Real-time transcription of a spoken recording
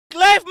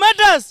Life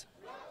Matters!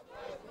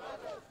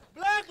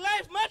 Black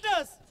Life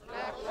Matters!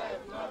 Black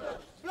Life Matters!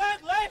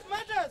 Black Life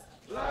Matters!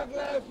 Black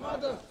Life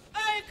Matters!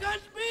 I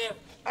can't breathe!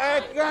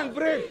 I can't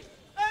breathe!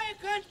 I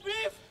can't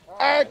breathe!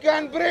 I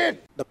can't breathe!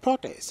 The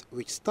protest,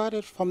 which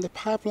started from the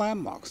pipeline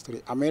marks to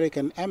the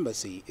American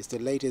Embassy, is the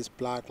latest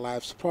Black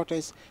Lives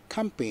Protest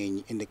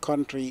campaign in the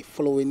country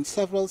following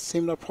several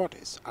similar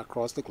protests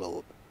across the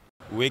globe.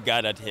 We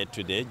gathered here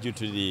today due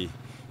to the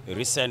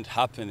recent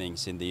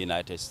happenings in the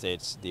United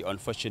States, the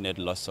unfortunate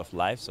loss of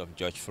lives of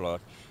George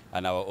Floyd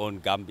and our own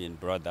Gambian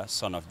brother,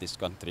 son of this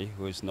country,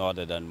 who is no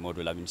other than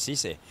Ousman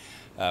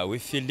Jatta. We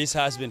feel this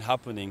has been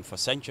happening for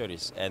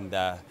centuries, and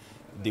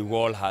the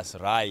world has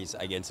rise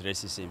against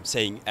racism,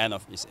 saying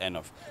enough is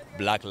enough.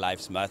 Black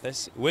lives matter.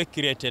 We're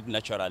created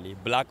naturally,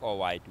 black or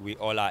white, we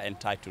all are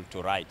entitled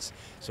to rights.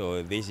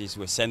 So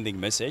we're sending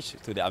message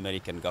to the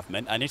American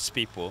government and its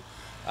people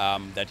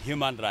that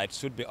human rights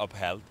should be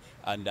upheld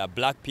and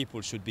black people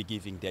should be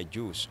giving their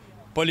dues.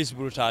 Police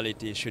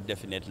brutality should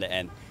definitely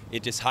end.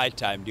 It is high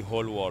time the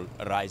whole world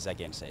rise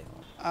against it.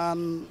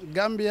 And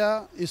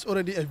Gambia is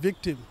already a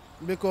victim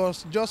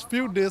because just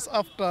few days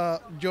after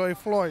George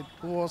Floyd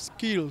was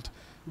killed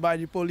by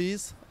the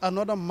police,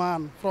 another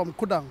man from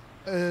Kudang,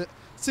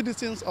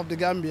 citizens of the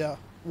Gambia,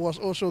 was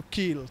also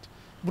killed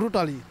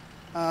brutally,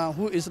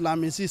 who is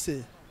Lamin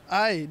Cissé.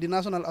 I, the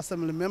National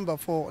Assembly member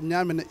for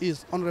Nyamene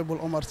East, Honorable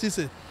Omar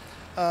Cissé,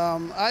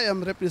 I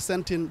am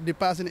representing the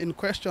person in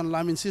question,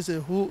 Lamin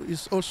Cissé,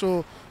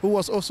 who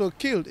was also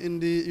killed in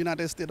the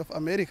United States of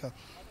America.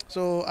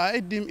 So I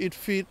deem it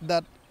fit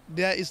that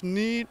there is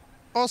need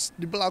us,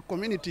 the black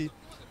community,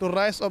 to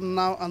rise up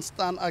now and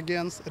stand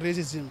against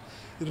racism.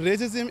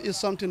 Racism is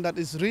something that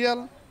is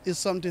real, is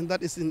something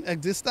that is in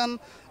existence,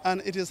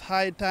 and it is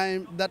high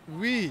time that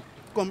we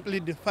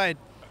complete the fight.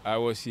 I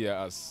was here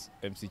as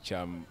MC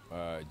Cham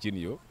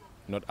Junior,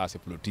 not as a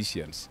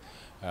politician,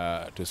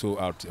 to show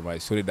out my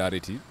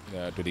solidarity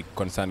to the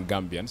concerned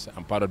Gambians.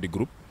 I'm part of the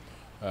group.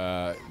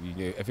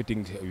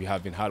 Everything we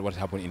have been heard what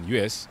happened in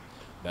US,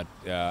 that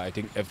I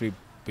think every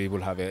people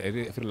have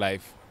every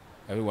life,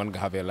 everyone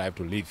have a life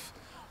to live.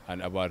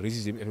 And about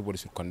racism, everybody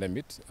should condemn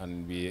it.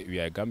 And we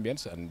are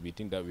Gambians, and we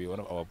think that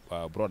one of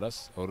our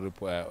brothers already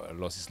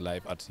lost his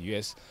life at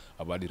US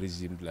about the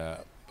racism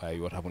by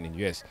what happened in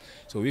US.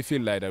 So we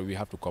feel like that we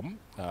have to come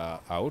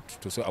out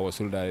to show our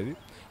solidarity.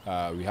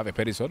 We have a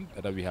petition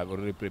that we have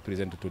already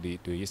presented to the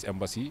US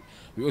Embassy.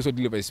 We also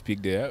deliver a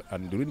speak there,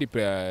 and during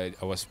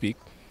our speak,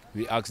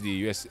 we asked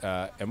the US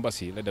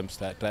Embassy, let them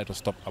try to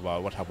stop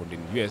about what happened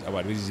in US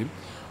about racism,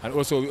 and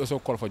also we also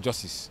call for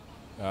justice.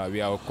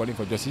 We are calling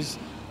for justice,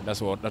 and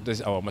that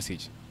is our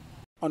message.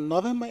 On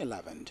November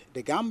 11th,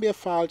 the Gambia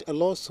filed a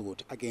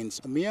lawsuit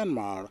against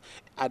Myanmar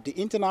at the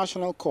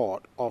International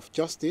Court of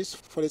Justice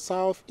for the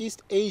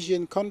Southeast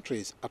Asian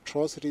countries'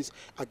 atrocities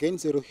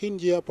against the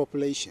Rohingya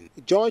population.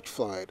 George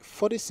Floyd,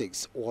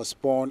 46, was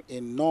born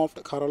in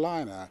North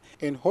Carolina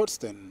in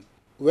Houston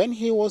when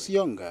he was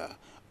younger,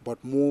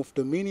 but moved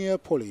to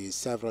Minneapolis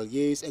several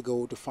years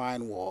ago to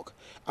find work.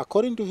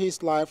 According to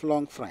his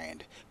lifelong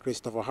friend,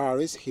 Christopher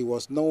Harris, he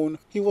was known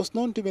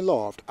to be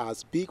loved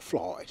as Big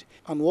Floyd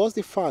and was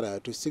the father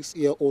to a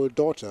 6-year-old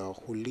daughter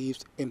who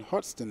lives in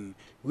Houston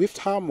with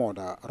her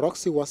mother,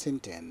 Roxy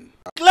Washington.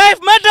 Black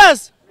Life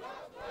Matters!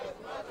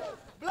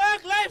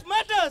 Black Life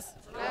Matters!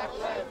 Black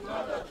Life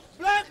Matters!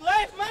 Black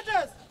Life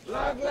Matters!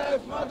 Black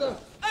Life Matters!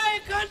 I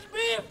can't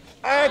breathe!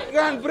 I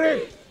can't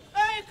breathe!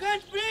 I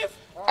can't breathe!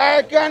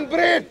 I can't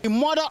breathe! The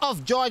murder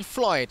of George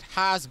Floyd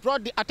has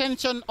brought the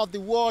attention of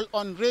the world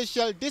on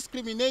racial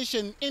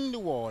discrimination in the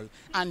world,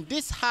 and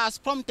this has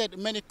prompted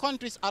many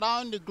countries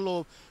around the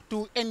globe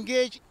to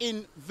engage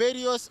in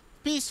various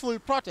peaceful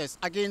protests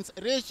against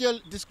racial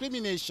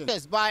discrimination.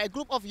 By a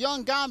group of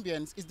young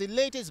Gambians is the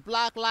latest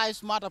Black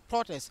Lives Matter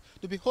protest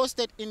to be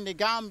hosted in the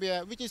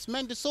Gambia, which is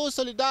meant to show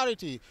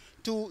solidarity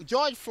to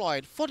George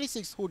Floyd,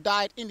 46, who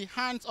died in the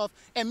hands of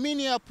a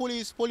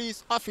Minneapolis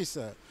police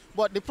officer.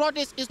 But the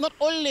protest is not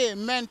only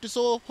meant to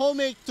show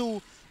homage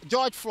to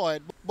George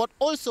Floyd, but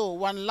also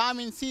one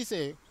Lamin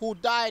Cissé, who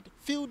died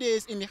few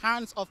days in the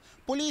hands of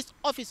police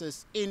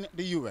officers in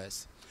the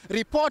US.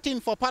 Reporting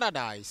for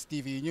Paradise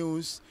TV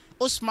News,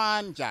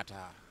 Ousman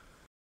Jatta.